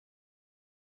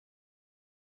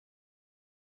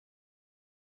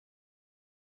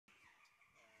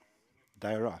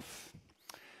they're off.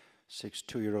 6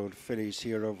 2-year-old fillies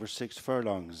here over 6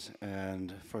 furlongs,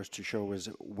 and first to show is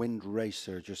Wind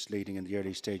Racer, just leading in the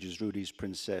early stages, Rudy's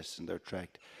Princess, and they're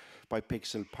tracked by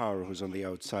Pixel Power, who's on the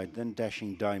outside, then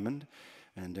Dashing Diamond,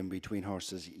 and in between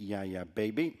horses Yaya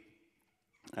Baby,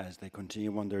 as they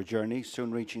continue on their journey,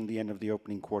 soon reaching the end of the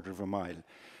opening quarter of a mile.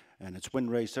 And it's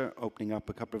Wind Racer opening up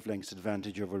a couple of lengths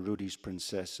advantage over Rudy's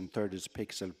Princess, and third is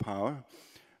Pixel Power,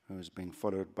 who's being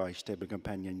followed by stable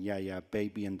companion Yaya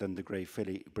Baby, and then the grey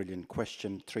filly Brilliant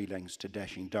Question, 3 lengths to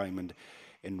Dashing Diamond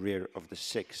in rear of the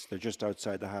 6th. They're just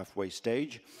outside the halfway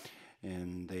stage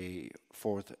in the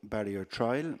 4th barrier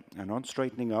trial, and on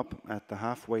straightening up at the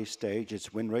halfway stage,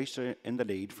 it's Wind Racer in the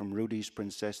lead from Rudy's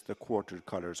Princess, the quartered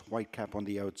colours, white cap on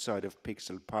the outside of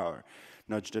Pixel Power.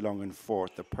 Nudged along in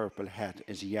 4th, the purple hat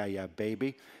is Yaya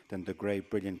Baby, then the grey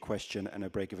Brilliant Question, and a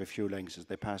break of a few lengths as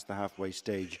they pass the halfway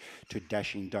stage to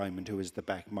Dashing Diamond, who is the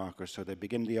back marker. So they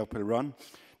begin the uphill run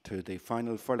to the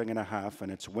final furlong and a half,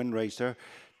 and it's Wind Racer,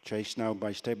 chased now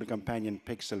by stable companion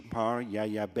Pixel Power.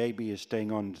 Yaya Baby is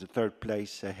staying on to 3rd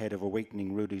place ahead of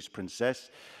Awakening Rudy's Princess,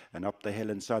 and up the hill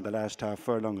inside the last half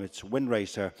furlong, it's Wind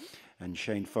Racer and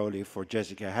Shane Foley for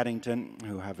Jessica Haddington,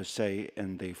 who have a say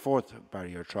in the 4th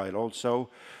barrier trial also,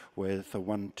 with a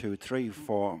 1, 2, 3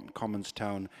 for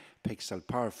Commonstown. Pixel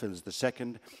Power fills the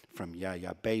 2nd from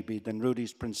Yaya Baby, then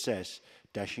Rudy's Princess,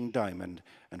 Dashing Diamond,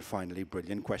 and finally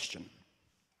Brilliant Question.